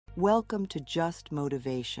Welcome to Just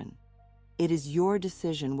Motivation. It is your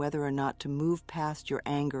decision whether or not to move past your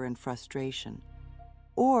anger and frustration.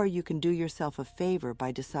 Or you can do yourself a favor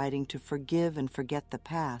by deciding to forgive and forget the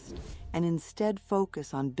past and instead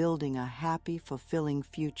focus on building a happy, fulfilling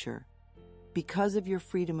future. Because of your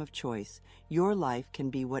freedom of choice, your life can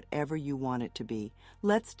be whatever you want it to be.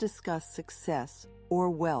 Let's discuss success or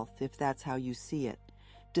wealth if that's how you see it.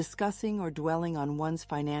 Discussing or dwelling on one's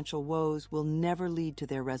financial woes will never lead to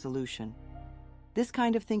their resolution. This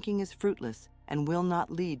kind of thinking is fruitless and will not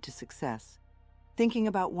lead to success. Thinking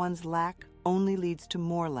about one's lack only leads to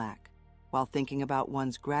more lack, while thinking about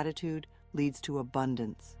one's gratitude leads to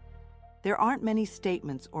abundance. There aren't many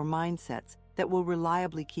statements or mindsets that will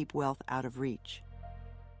reliably keep wealth out of reach.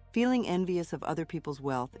 Feeling envious of other people's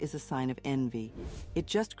wealth is a sign of envy. It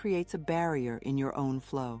just creates a barrier in your own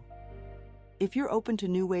flow. If you're open to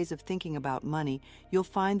new ways of thinking about money, you'll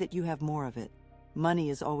find that you have more of it.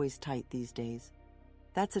 Money is always tight these days.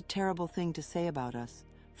 That's a terrible thing to say about us.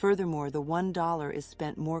 Furthermore, the $1 is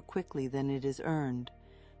spent more quickly than it is earned.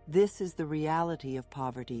 This is the reality of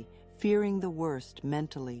poverty, fearing the worst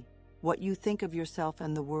mentally. What you think of yourself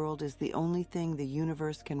and the world is the only thing the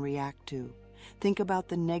universe can react to. Think about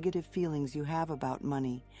the negative feelings you have about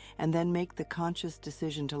money, and then make the conscious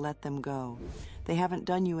decision to let them go. They haven't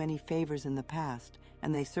done you any favors in the past,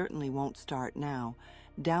 and they certainly won't start now.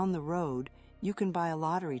 Down the road, you can buy a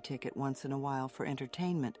lottery ticket once in a while for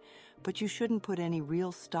entertainment, but you shouldn't put any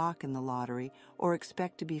real stock in the lottery or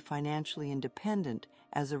expect to be financially independent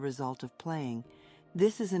as a result of playing.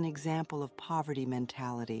 This is an example of poverty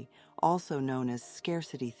mentality, also known as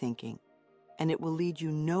scarcity thinking, and it will lead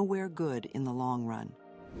you nowhere good in the long run.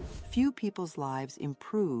 Few people's lives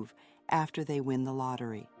improve after they win the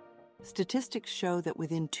lottery. Statistics show that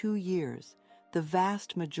within 2 years, the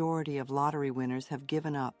vast majority of lottery winners have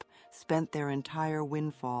given up, spent their entire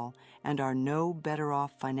windfall, and are no better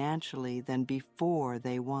off financially than before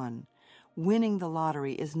they won. Winning the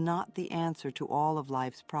lottery is not the answer to all of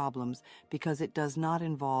life's problems because it does not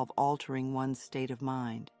involve altering one's state of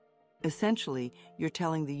mind. Essentially, you're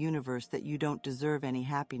telling the universe that you don't deserve any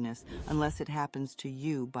happiness unless it happens to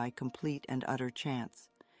you by complete and utter chance.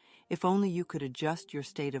 If only you could adjust your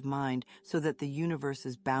state of mind so that the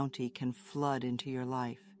universe's bounty can flood into your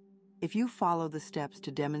life. If you follow the steps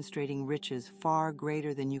to demonstrating riches far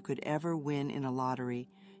greater than you could ever win in a lottery,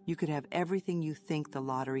 you could have everything you think the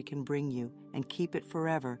lottery can bring you and keep it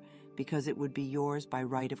forever because it would be yours by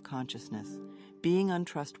right of consciousness. Being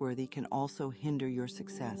untrustworthy can also hinder your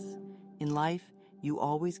success. In life, you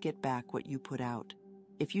always get back what you put out.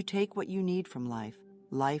 If you take what you need from life,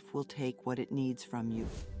 life will take what it needs from you.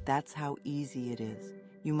 That's how easy it is.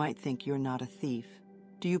 You might think you're not a thief.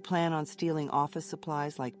 Do you plan on stealing office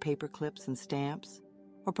supplies like paper clips and stamps?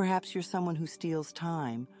 Or perhaps you're someone who steals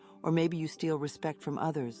time, or maybe you steal respect from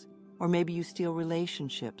others, or maybe you steal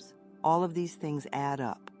relationships. All of these things add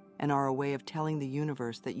up and are a way of telling the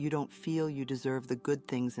universe that you don't feel you deserve the good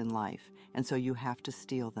things in life, and so you have to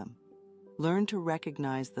steal them. Learn to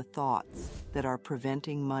recognize the thoughts that are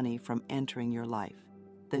preventing money from entering your life.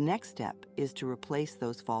 The next step is to replace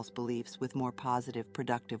those false beliefs with more positive,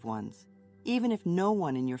 productive ones. Even if no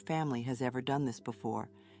one in your family has ever done this before,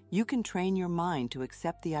 you can train your mind to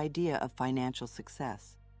accept the idea of financial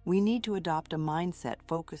success. We need to adopt a mindset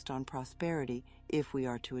focused on prosperity if we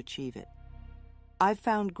are to achieve it. I've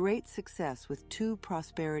found great success with 2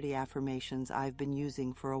 prosperity affirmations I've been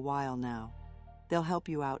using for a while now. They'll help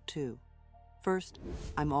you out too. First,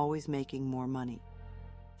 I'm always making more money.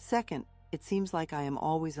 Second, it seems like I am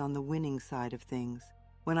always on the winning side of things.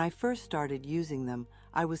 When I first started using them,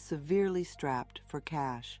 I was severely strapped for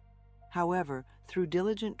cash. However, through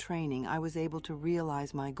diligent training, I was able to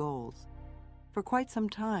realize my goals. For quite some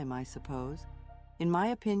time, I suppose. In my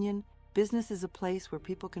opinion, business is a place where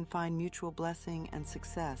people can find mutual blessing and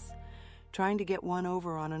success. Trying to get one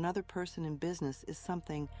over on another person in business is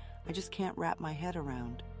something I just can't wrap my head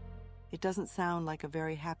around. It doesn't sound like a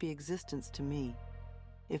very happy existence to me.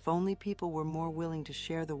 If only people were more willing to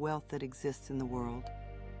share the wealth that exists in the world.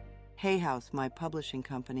 Hay House, my publishing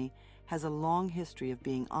company, has a long history of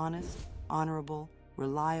being honest, honorable,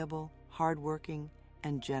 reliable, hardworking,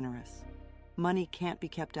 and generous. Money can't be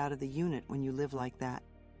kept out of the unit when you live like that.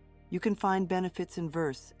 You can find benefits in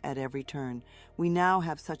verse at every turn. We now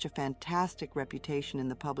have such a fantastic reputation in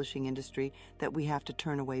the publishing industry that we have to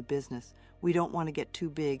turn away business. We don't want to get too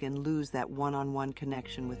big and lose that one-on-one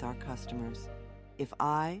connection with our customers. If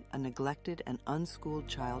I, a neglected and unschooled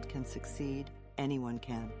child, can succeed, anyone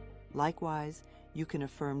can. Likewise, you can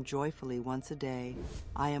affirm joyfully once a day,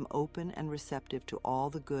 "I am open and receptive to all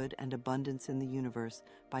the good and abundance in the universe,"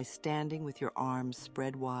 by standing with your arms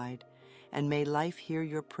spread wide, and may life hear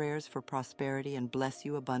your prayers for prosperity and bless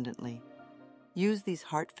you abundantly. Use these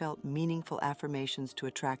heartfelt, meaningful affirmations to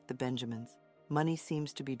attract the Benjamins. Money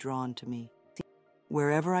seems to be drawn to me.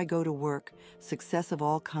 Wherever I go to work, success of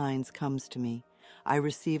all kinds comes to me. I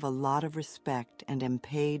receive a lot of respect and am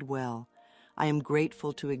paid well. I am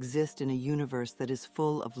grateful to exist in a universe that is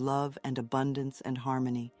full of love and abundance and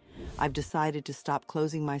harmony. I've decided to stop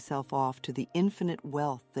closing myself off to the infinite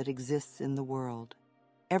wealth that exists in the world.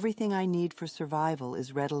 Everything I need for survival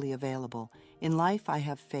is readily available. In life, I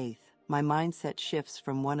have faith. My mindset shifts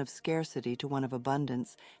from one of scarcity to one of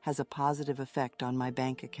abundance, has a positive effect on my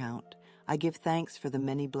bank account. I give thanks for the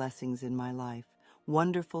many blessings in my life.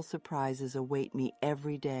 Wonderful surprises await me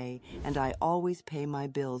every day, and I always pay my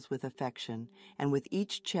bills with affection. And with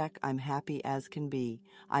each check, I'm happy as can be.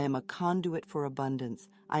 I am a conduit for abundance.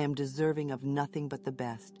 I am deserving of nothing but the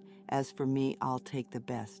best. As for me, I'll take the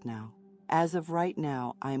best now. As of right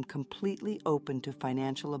now, I am completely open to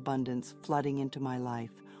financial abundance flooding into my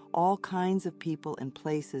life. All kinds of people and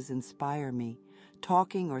places inspire me.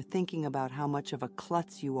 Talking or thinking about how much of a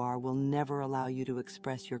klutz you are will never allow you to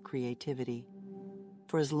express your creativity.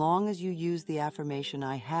 For as long as you use the affirmation,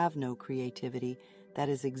 "I have no creativity," that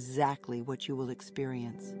is exactly what you will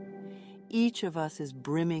experience. Each of us is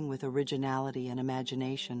brimming with originality and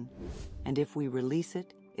imagination, and if we release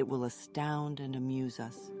it, it will astound and amuse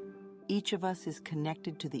us. Each of us is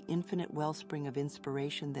connected to the infinite wellspring of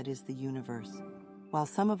inspiration that is the universe. While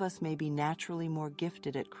some of us may be naturally more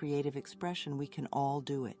gifted at creative expression, we can all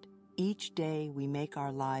do it. Each day we make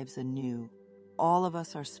our lives anew. All of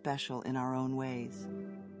us are special in our own ways.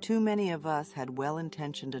 Too many of us had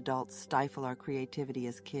well-intentioned adults stifle our creativity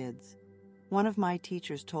as kids. One of my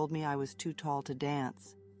teachers told me I was too tall to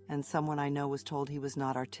dance, and someone I know was told he was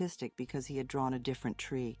not artistic because he had drawn a different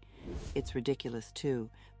tree. It's ridiculous too,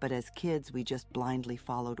 but as kids we just blindly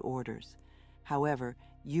followed orders. However,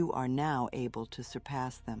 you are now able to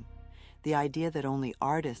surpass them. The idea that only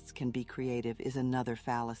artists can be creative is another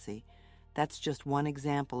fallacy. That's just one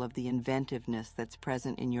example of the inventiveness that's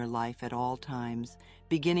present in your life at all times,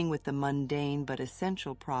 beginning with the mundane but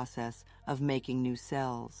essential process of making new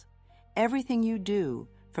cells. Everything you do,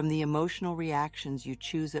 from the emotional reactions you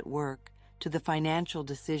choose at work, to the financial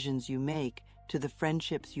decisions you make, to the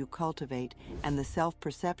friendships you cultivate, and the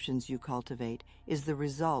self-perceptions you cultivate, is the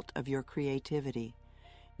result of your creativity.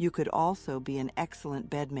 You could also be an excellent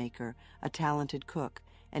bedmaker, a talented cook,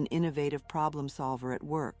 an innovative problem solver at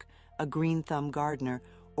work, a green-thumb gardener,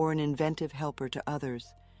 or an inventive helper to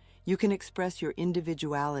others. You can express your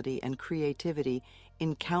individuality and creativity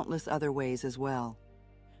in countless other ways as well.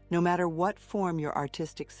 No matter what form your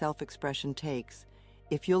artistic self-expression takes,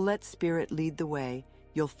 if you'll let spirit lead the way,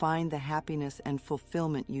 you'll find the happiness and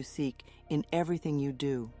fulfillment you seek in everything you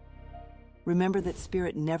do. Remember that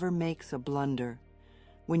spirit never makes a blunder.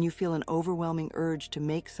 When you feel an overwhelming urge to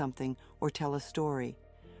make something or tell a story,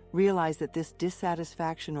 realize that this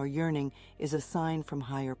dissatisfaction or yearning is a sign from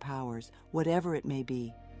higher powers, whatever it may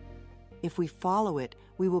be. If we follow it,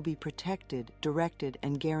 we will be protected, directed,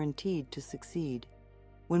 and guaranteed to succeed.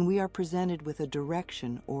 When we are presented with a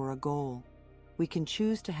direction or a goal, we can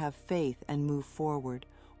choose to have faith and move forward,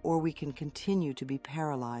 or we can continue to be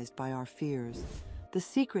paralyzed by our fears. The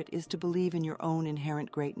secret is to believe in your own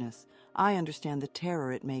inherent greatness. I understand the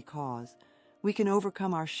terror it may cause. We can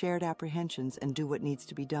overcome our shared apprehensions and do what needs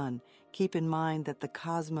to be done. Keep in mind that the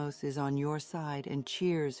cosmos is on your side and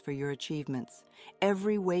cheers for your achievements.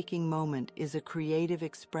 Every waking moment is a creative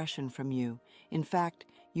expression from you. In fact,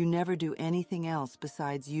 you never do anything else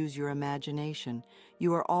besides use your imagination.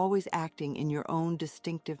 You are always acting in your own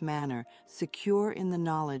distinctive manner, secure in the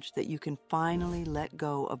knowledge that you can finally let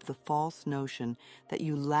go of the false notion that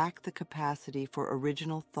you lack the capacity for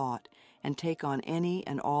original thought and take on any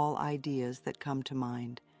and all ideas that come to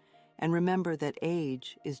mind. And remember that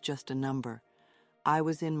age is just a number. I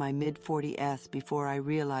was in my mid-40s before I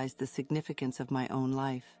realized the significance of my own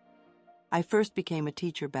life. I first became a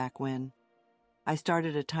teacher back when. I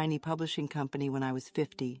started a tiny publishing company when I was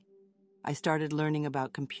 50. I started learning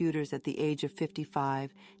about computers at the age of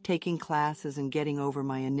 55, taking classes and getting over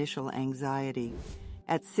my initial anxiety.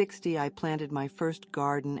 At 60, I planted my first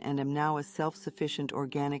garden and am now a self-sufficient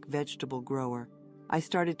organic vegetable grower. I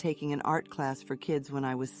started taking an art class for kids when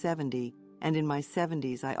I was 70, and in my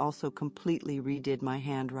 70s, I also completely redid my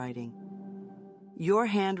handwriting. Your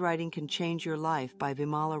Handwriting Can Change Your Life by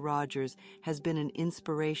Vimala Rogers has been an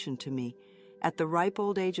inspiration to me. At the ripe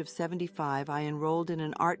old age of 75, I enrolled in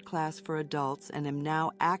an art class for adults and am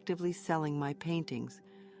now actively selling my paintings.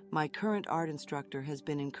 My current art instructor has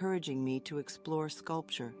been encouraging me to explore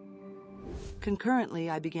sculpture. Concurrently,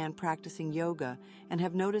 I began practicing yoga and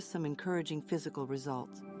have noticed some encouraging physical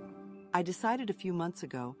results. I decided a few months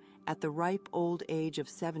ago, at the ripe old age of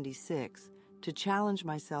 76, to challenge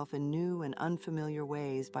myself in new and unfamiliar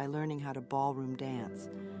ways by learning how to ballroom dance.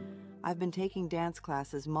 I've been taking dance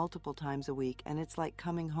classes multiple times a week, and it's like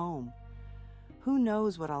coming home. Who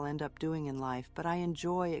knows what I'll end up doing in life, but I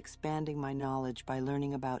enjoy expanding my knowledge by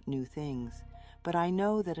learning about new things. But I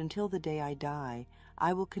know that until the day I die,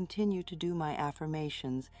 I will continue to do my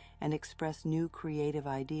affirmations and express new creative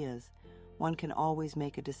ideas. One can always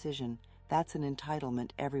make a decision. That's an entitlement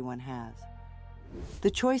everyone has.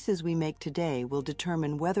 The choices we make today will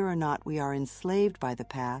determine whether or not we are enslaved by the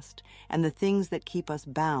past and the things that keep us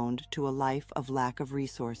bound to a life of lack of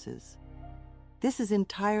resources. This is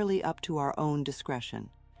entirely up to our own discretion.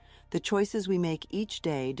 The choices we make each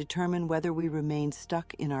day determine whether we remain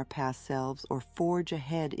stuck in our past selves or forge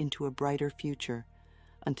ahead into a brighter future.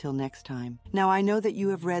 Until next time. Now, I know that you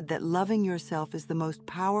have read that loving yourself is the most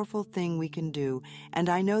powerful thing we can do, and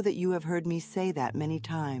I know that you have heard me say that many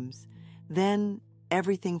times. Then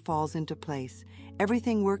everything falls into place.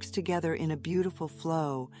 Everything works together in a beautiful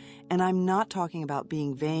flow. And I'm not talking about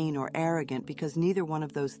being vain or arrogant, because neither one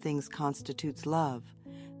of those things constitutes love.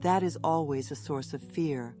 That is always a source of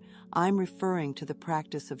fear. I'm referring to the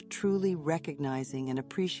practice of truly recognizing and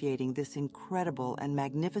appreciating this incredible and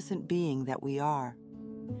magnificent being that we are.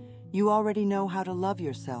 You already know how to love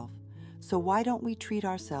yourself, so why don't we treat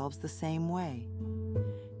ourselves the same way?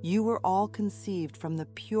 You were all conceived from the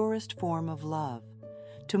purest form of love.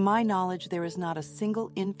 To my knowledge, there is not a single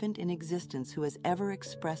infant in existence who has ever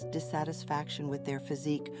expressed dissatisfaction with their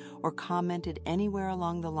physique or commented anywhere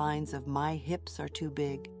along the lines of "my hips are too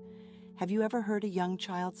big." Have you ever heard a young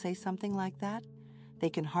child say something like that? They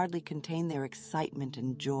can hardly contain their excitement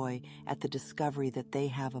and joy at the discovery that they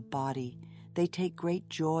have a body. They take great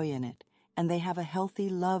joy in it, and they have a healthy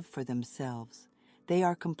love for themselves. They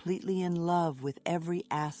are completely in love with every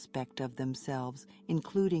aspect of themselves,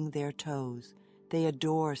 including their toes. They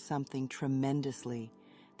adore something tremendously.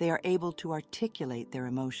 They are able to articulate their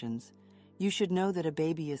emotions. You should know that a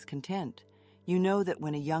baby is content. You know that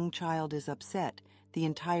when a young child is upset, the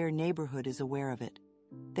entire neighborhood is aware of it.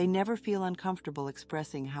 They never feel uncomfortable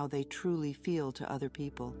expressing how they truly feel to other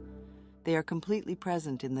people. They are completely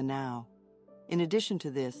present in the now. In addition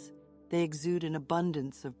to this, they exude an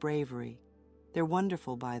abundance of bravery. They're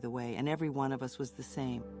wonderful, by the way, and every one of us was the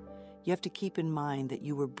same. You have to keep in mind that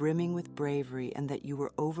you were brimming with bravery and that you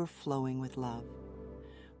were overflowing with love.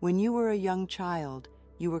 When you were a young child,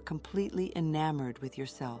 you were completely enamored with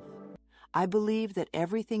yourself. I believe that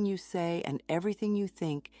everything you say and everything you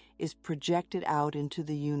think is projected out into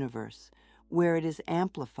the universe, where it is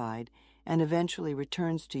amplified and eventually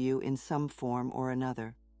returns to you in some form or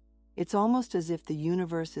another. It's almost as if the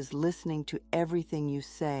universe is listening to everything you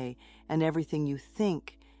say and everything you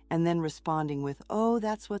think, and then responding with, "Oh,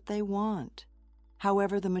 that's what they want."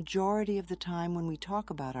 However, the majority of the time when we talk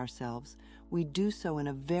about ourselves, we do so in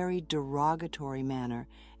a very derogatory manner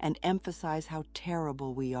and emphasize how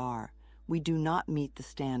terrible we are. We do not meet the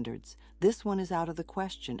standards. This one is out of the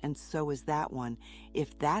question, and so is that one.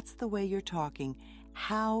 If that's the way you're talking,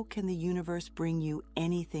 how can the universe bring you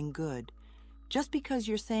anything good? Just because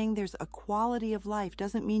you're saying there's a quality of life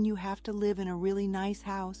doesn't mean you have to live in a really nice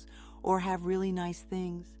house or have really nice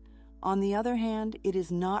things. On the other hand, it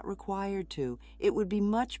is not required to. It would be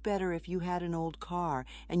much better if you had an old car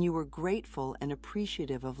and you were grateful and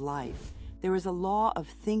appreciative of life. There is a law of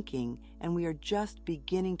thinking, and we are just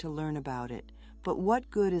beginning to learn about it. But what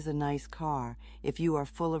good is a nice car if you are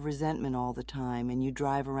full of resentment all the time and you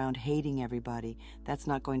drive around hating everybody? That's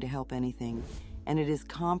not going to help anything. And it is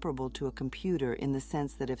comparable to a computer in the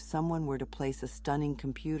sense that if someone were to place a stunning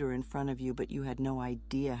computer in front of you but you had no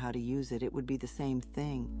idea how to use it, it would be the same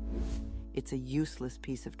thing. It's a useless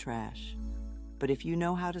piece of trash. But if you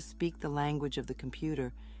know how to speak the language of the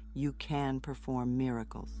computer, you can perform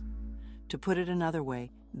miracles. To put it another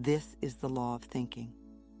way, this is the law of thinking.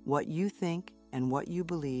 What you think and what you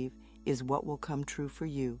believe is what will come true for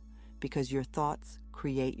you, because your thoughts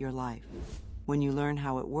create your life. When you learn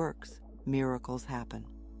how it works, miracles happen.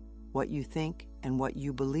 What you think and what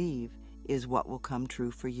you believe is what will come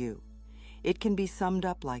true for you. It can be summed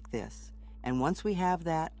up like this, and once we have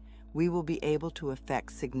that, we will be able to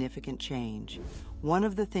effect significant change. One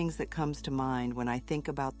of the things that comes to mind when I think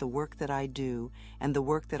about the work that I do and the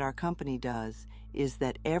work that our company does is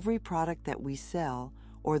that every product that we sell,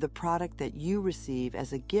 or the product that you receive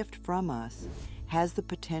as a gift from us has the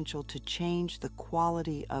potential to change the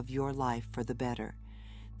quality of your life for the better.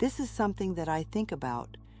 This is something that I think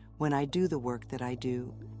about when I do the work that I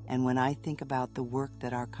do and when I think about the work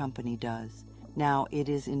that our company does. Now, it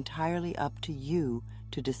is entirely up to you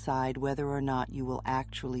to decide whether or not you will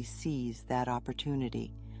actually seize that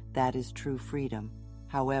opportunity. That is true freedom.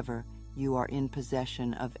 However, you are in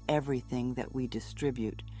possession of everything that we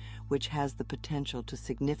distribute, which has the potential to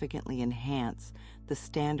significantly enhance the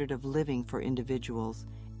standard of living for individuals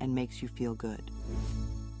and makes you feel good.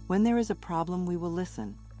 When there is a problem, we will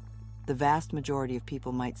listen. The vast majority of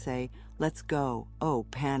people might say, "Let's go. Oh,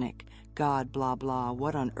 panic. God, blah, blah.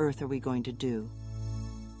 What on earth are we going to do?"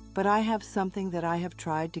 But I have something that I have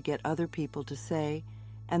tried to get other people to say,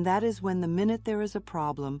 and that is when the minute there is a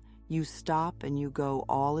problem, you stop and you go,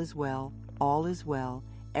 "All is well, all is well.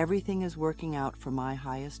 Everything is working out for my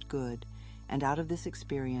highest good, and out of this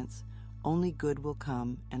experience, only good will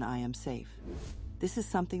come and I am safe." This is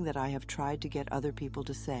something that I have tried to get other people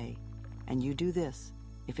to say, and you do this.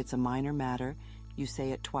 If it's a minor matter, you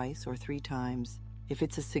say it twice or 3 times. If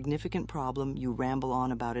it's a significant problem, you ramble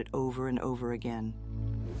on about it over and over again.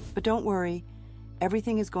 But don't worry,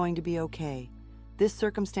 everything is going to be okay. This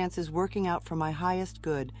circumstance is working out for my highest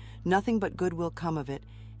good. Nothing but good will come of it,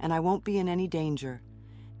 and I won't be in any danger.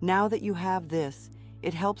 Now that you have this,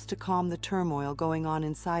 it helps to calm the turmoil going on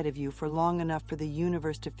inside of you for long enough for the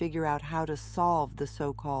universe to figure out how to solve the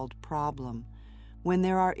so-called problem. When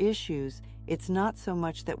there are issues, it's not so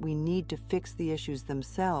much that we need to fix the issues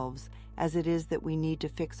themselves as it is that we need to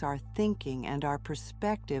fix our thinking and our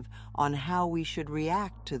perspective on how we should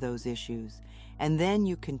react to those issues. And then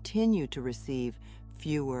you continue to receive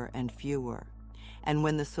fewer and fewer. And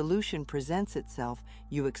when the solution presents itself,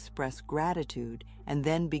 you express gratitude and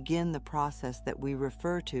then begin the process that we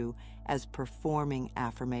refer to as performing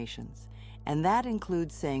affirmations. And that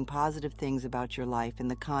includes saying positive things about your life in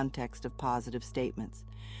the context of positive statements.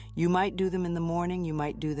 You might do them in the morning, you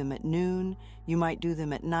might do them at noon, you might do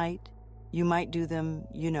them at night, you might do them,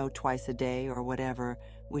 twice a day or whatever,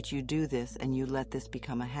 which you do this and you let this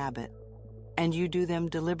become a habit. And you do them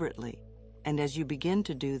deliberately. And as you begin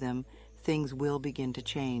to do them, things will begin to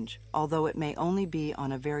change, although it may only be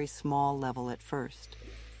on a very small level at first.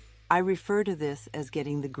 I refer to this as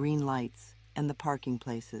getting the green lights and the parking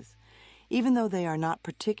places. Even though they are not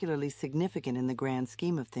particularly significant in the grand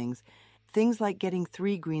scheme of things, things like getting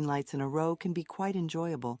 3 green lights in a row can be quite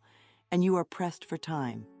enjoyable, and you are pressed for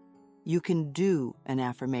time. You can do an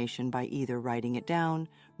affirmation by either writing it down,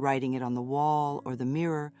 writing it on the wall or the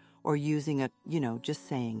mirror, or using just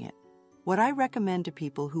saying it. What I recommend to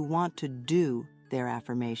people who want to do their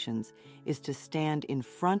affirmations is to stand in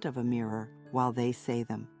front of a mirror while they say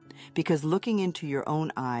them, because looking into your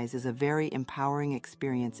own eyes is a very empowering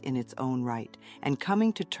experience in its own right, and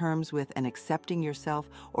coming to terms with and accepting yourself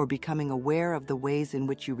or becoming aware of the ways in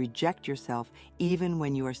which you reject yourself even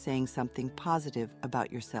when you are saying something positive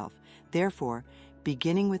about yourself. Therefore,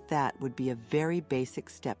 beginning with that would be a very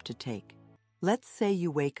basic step to take. Let's say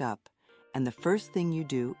you wake up and the first thing you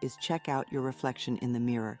do is check out your reflection in the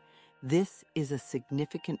mirror. This is a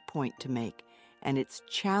significant point to make, and it's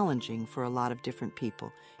challenging for a lot of different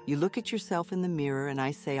people. You look at yourself in the mirror, and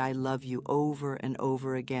I say, "I love you," over and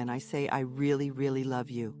over again. I say, "I really, really love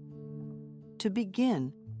you." To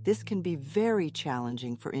begin, this can be very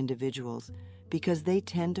challenging for individuals because they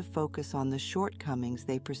tend to focus on the shortcomings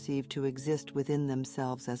they perceive to exist within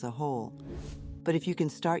themselves as a whole. But if you can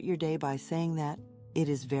start your day by saying that, it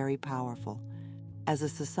is very powerful. As a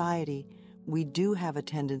society, we do have a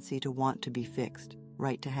tendency to want to be fixed,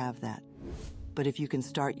 right, to have that. But if you can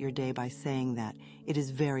start your day by saying that, it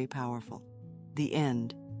is very powerful. The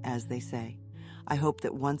end, as they say. I hope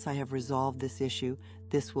that once I have resolved this issue,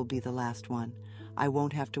 this will be the last one. I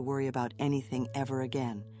won't have to worry about anything ever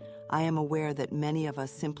again. I am aware that many of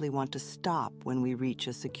us simply want to stop when we reach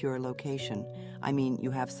a secure location. I mean,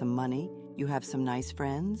 you have some money, you have some nice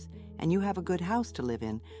friends, and you have a good house to live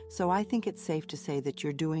in, so I think it's safe to say that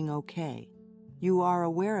you're doing okay. You are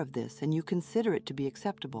aware of this, and you consider it to be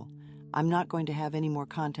acceptable. I'm not going to have any more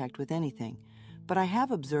contact with anything, but I have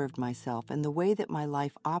observed myself, and the way that my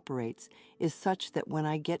life operates is such that when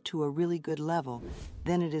I get to a really good level,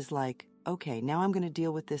 then it is like, okay, now I'm going to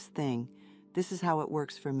deal with this thing. This is how it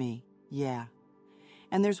works for me. Yeah.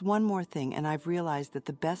 And there's one more thing, and I've realized that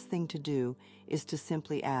the best thing to do is to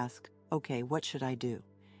simply ask, okay, what should I do?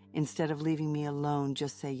 Instead of leaving me alone,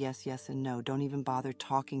 just say yes, yes, and no. Don't even bother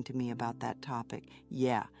talking to me about that topic.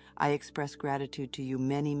 Yeah, I express gratitude to you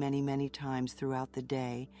many, many, many times throughout the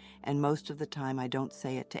day, and most of the time I don't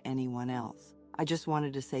say it to anyone else. I just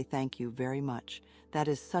wanted to say thank you very much. That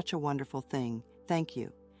is such a wonderful thing. Thank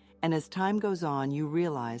you. And as time goes on, you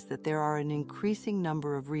realize that there are an increasing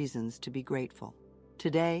number of reasons to be grateful.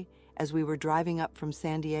 Today, as we were driving up from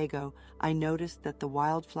San Diego, I noticed that the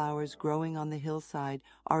wildflowers growing on the hillside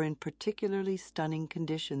are in particularly stunning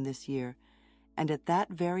condition this year. And at that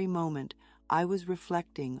very moment, I was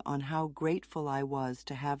reflecting on how grateful I was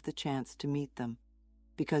to have the chance to meet them.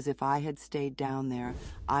 Because if I had stayed down there,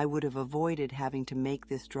 I would have avoided having to make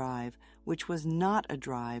this drive, which was not a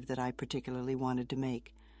drive that I particularly wanted to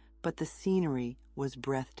make. But the scenery was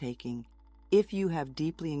breathtaking. If you have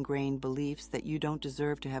deeply ingrained beliefs that you don't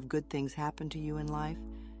deserve to have good things happen to you in life,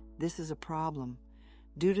 this is a problem.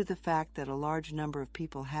 Due to the fact that a large number of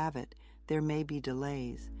people have it, there may be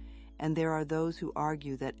delays. And there are those who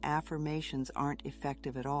argue that affirmations aren't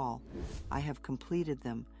effective at all. I have completed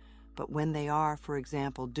them. But when they are, for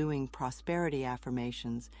example, doing prosperity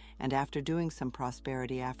affirmations, and after doing some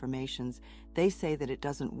prosperity affirmations, they say that it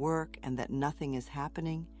doesn't work and that nothing is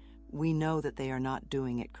happening, we know that they are not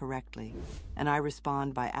doing it correctly. And I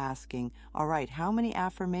respond by asking, all right, how many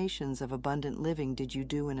affirmations of abundant living did you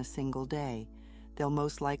do in a single day? They'll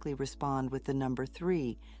most likely respond with the number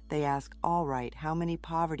 3. They ask, all right, how many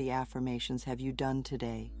poverty affirmations have you done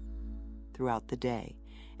today? Throughout the day.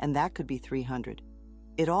 And that could be 300.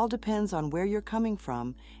 It all depends on where you're coming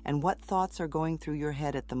from and what thoughts are going through your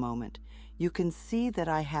head at the moment. You can see that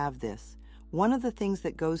I have this. One of the things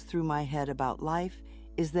that goes through my head about life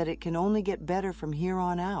is that it can only get better from here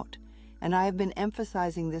on out. And I have been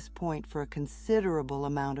emphasizing this point for a considerable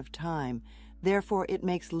amount of time. Therefore, it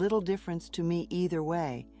makes little difference to me either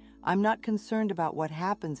way. I'm not concerned about what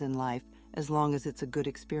happens in life as long as it's a good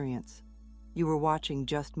experience. You were watching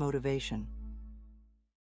Just Motivation.